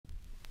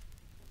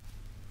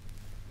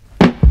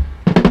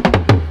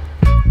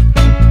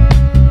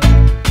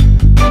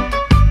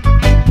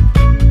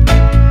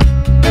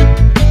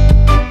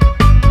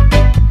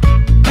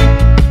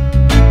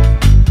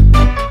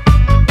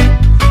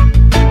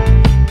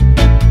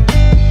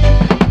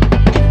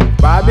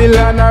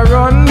Babylon a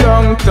run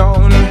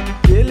downtown.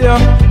 Tell you,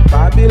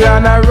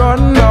 Babylon a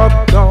run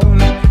uptown.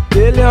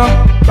 Tell you,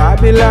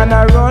 Babylon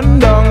a run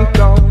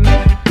downtown.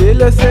 Tell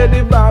you, say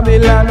the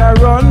Babylon a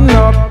run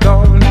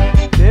uptown.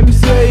 Them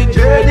say it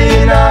ready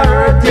in a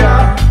hurt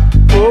ya.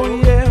 Oh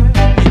yeah,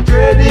 it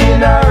ready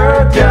in a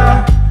hurt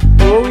ya.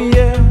 Oh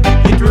yeah,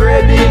 it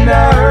ready in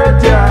a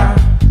hurt ya.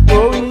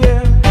 Oh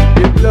yeah,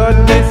 the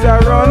blood this a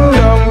run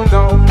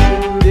downtown.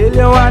 Tell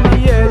you want the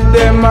head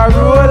them a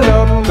roll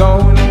up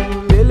down.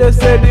 Tell you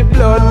say the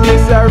blood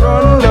this a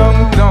run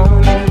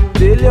downtown.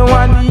 Tell you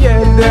want the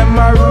head them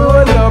a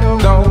roll up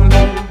down.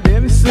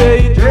 Them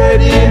say it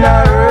ready in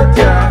a hurt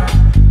ya.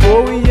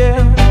 Oh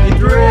yeah,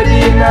 it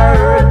ready in a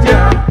hurt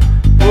ya.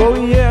 Oh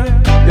yeah,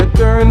 you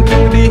turn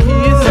to the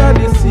east are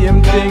the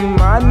same thing,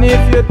 man.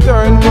 If you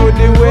turn to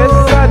the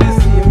west are the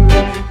same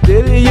thing.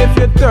 Tell you if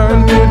you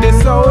turn to the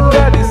south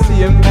are the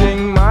same thing,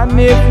 man.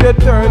 If you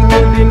turn to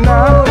the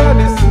north are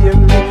the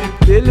same thing.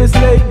 Tell you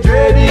say it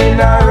ready in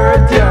a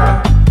hurt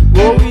ya.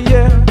 Oh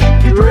yeah,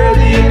 it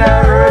ready in a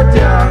hurt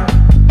ya.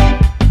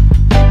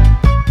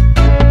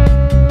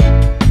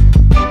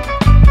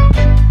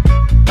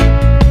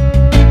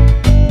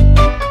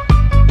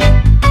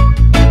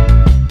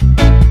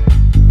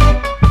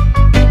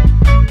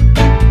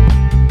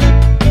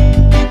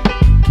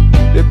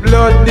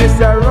 Blood this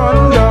a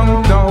run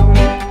downtown.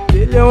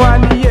 Till you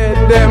want the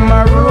head them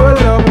a roll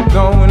up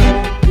down.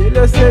 Till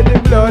you say the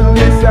blood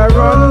this a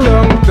run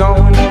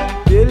downtown.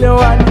 Till you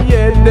want the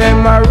head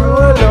them a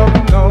roll up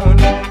down.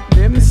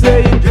 Them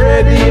say it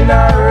ready in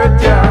a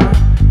hurt ya.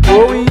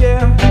 Oh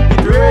yeah,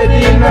 it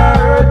ready in a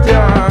hurt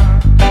ya.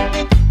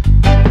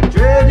 It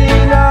ready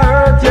in a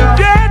hurt ya.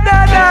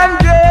 Dreader than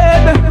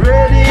dread.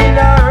 Ready in a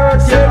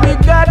hurt ya. Say we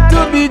got to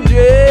be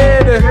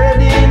dread.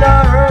 Ready in a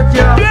hurt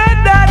ya.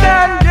 Dreader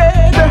than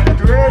dread.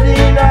 Ready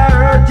in a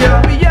hurt ya.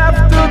 We have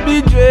to be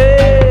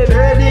dread.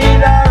 Ready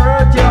in a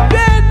hurt ya.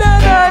 Dreader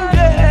than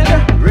dread.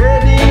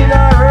 Ready in a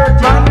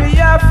hurt ya. Man we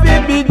have to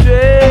be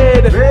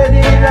dread. Ready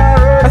in a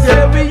hurt ya. I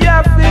say we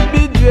have to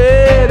be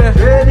dread.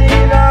 Ready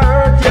in a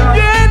hurt ya.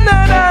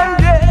 Dreader than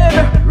dread.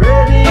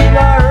 Ready in a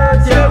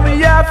hurt ya. Say we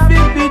have to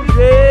be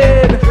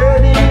dread.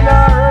 Ready in a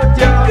hurt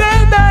ya.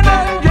 Dreader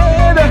than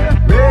dread.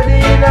 Ready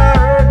in a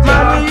hurt ya.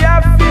 Man we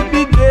have to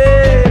be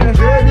dread.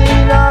 Ready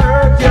in a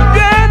hurt ya.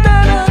 Dreader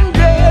than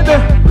dread.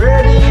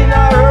 Ready in a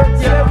hurt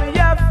ya. Say we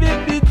have to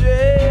be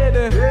dread.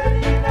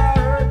 Ready in a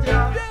hurt ya.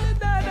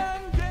 Dreader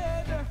than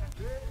dread.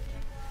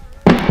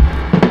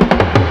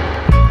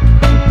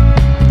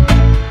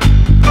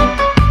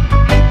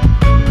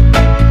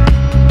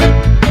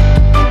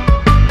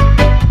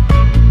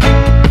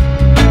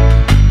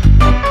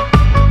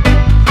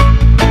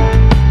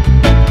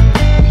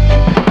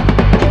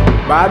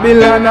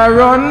 Babylon a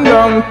run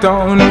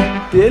downtown.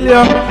 Tell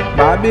you,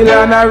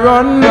 Babylon a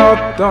run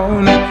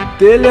uptown.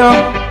 Tell you,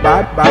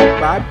 bad,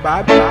 bad, bad,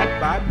 bad,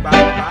 bad, bad, bad,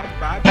 bad,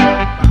 bad,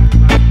 bad.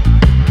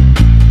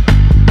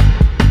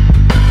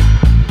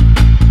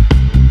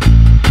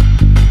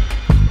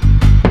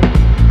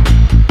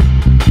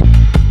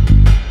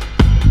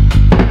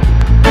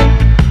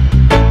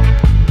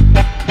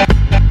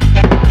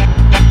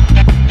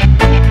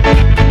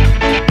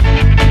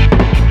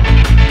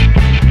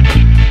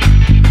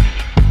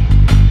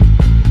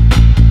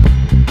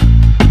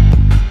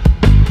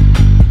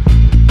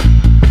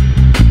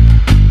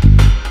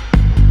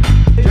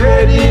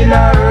 Ready in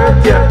a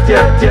hurt ya,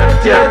 ya, ya,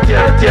 ya, ya,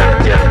 ya, ya,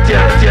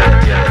 ya, ya,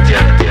 ya,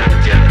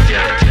 ya,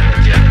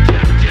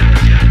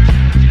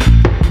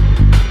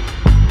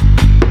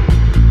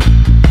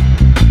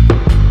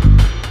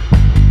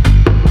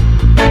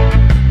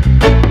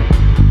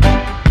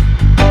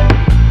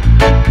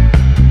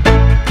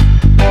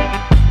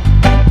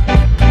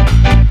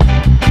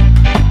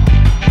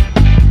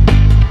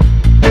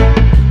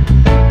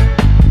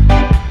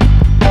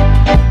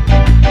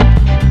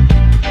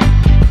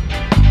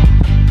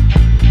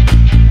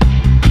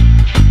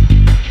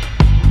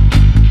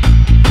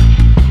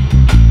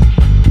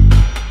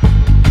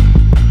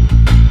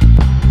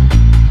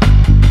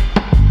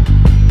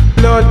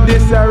 Blood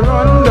this a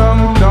run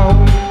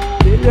downtown.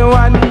 Till you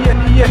want the